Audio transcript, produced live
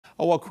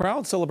Oh, while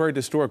crowds celebrate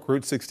historic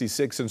Route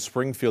 66 in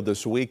Springfield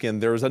this week,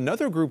 and there's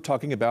another group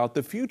talking about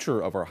the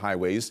future of our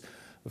highways.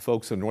 The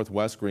folks in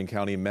northwest Greene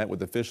County met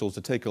with officials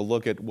to take a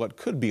look at what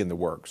could be in the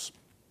works.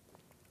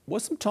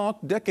 Was some talk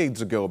decades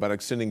ago about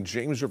extending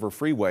James River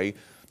Freeway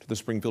to the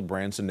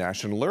Springfield-Branson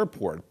National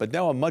Airport, but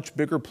now a much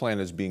bigger plan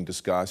is being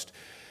discussed.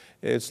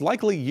 It's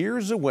likely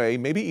years away,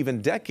 maybe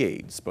even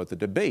decades, but the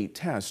debate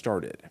has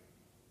started.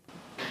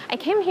 I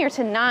came here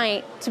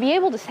tonight to be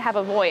able to have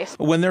a voice.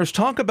 When there's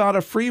talk about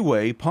a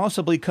freeway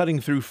possibly cutting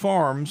through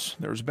farms,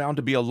 there's bound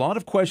to be a lot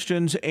of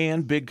questions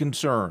and big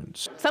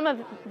concerns. Some of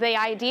the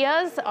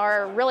ideas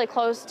are really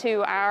close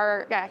to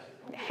our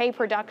hay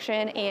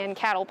production and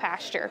cattle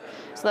pasture.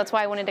 So that's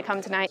why I wanted to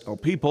come tonight. Well,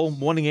 people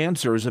wanting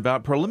answers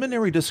about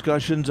preliminary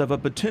discussions of a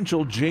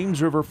potential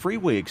James River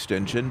Freeway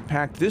extension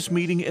packed this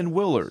meeting in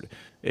Willard.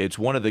 It's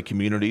one of the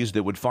communities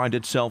that would find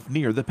itself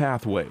near the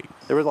pathway.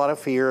 There was a lot of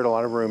fear and a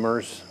lot of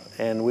rumors,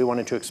 and we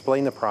wanted to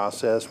explain the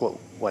process,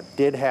 what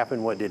did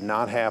happen, what did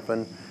not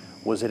happen.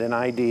 Was it an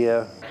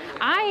idea?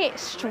 I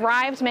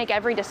strive to make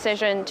every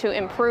decision to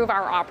improve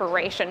our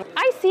operation.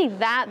 I see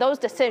that those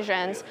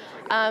decisions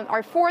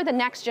are for the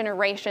next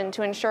generation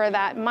to ensure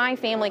that my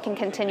family can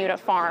continue to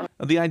farm.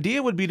 The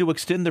idea would be to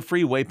extend the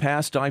freeway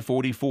past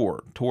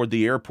I-44 toward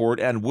the airport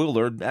and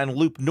Willard and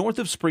loop north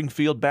of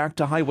Springfield back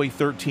to Highway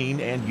 13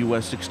 and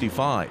US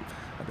 65.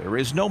 There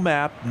is no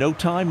map, no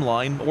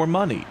timeline or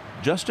money,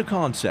 just a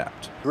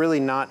concept.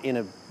 Really not in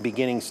a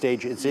beginning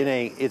stage. It's in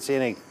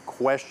a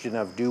question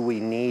of, do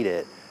we need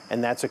it?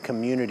 And that's a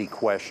community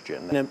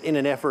question. In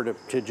an effort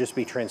to just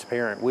be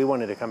transparent, we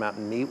wanted to come out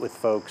and meet with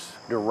folks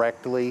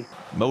directly.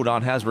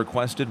 MoDOT has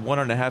requested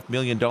 $1.5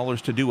 million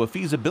to do a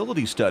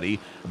feasibility study.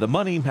 The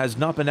money has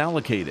not been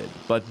allocated,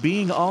 but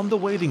being on the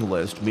waiting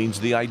list means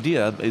the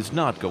idea is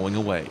not going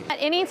away. At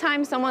any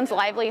time someone's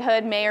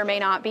livelihood may or may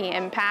not be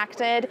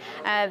impacted,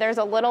 there's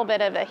a little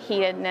bit of a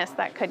heatedness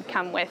that could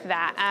come with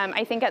that.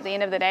 I think at the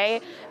end of the day,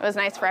 it was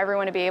nice for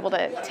everyone to be able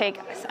to take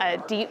a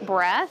deep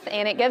breath,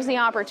 and it gives the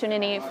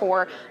opportunity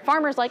for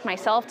farmers like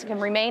myself to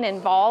remain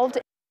involved.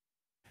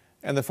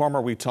 And the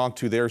farmer we talked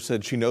to there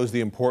said she knows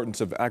the importance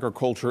of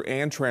agriculture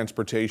and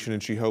transportation,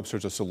 and she hopes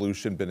there's a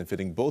solution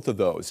benefiting both of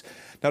those.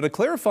 Now, to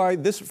clarify,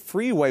 this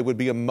freeway would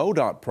be a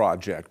MoDOT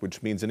project,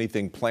 which means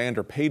anything planned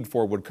or paid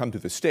for would come to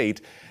the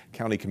state.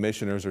 County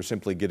commissioners are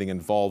simply getting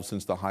involved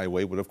since the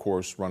highway would, of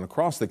course, run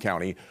across the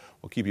county.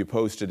 We'll keep you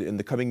posted in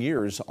the coming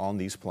years on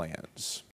these plans.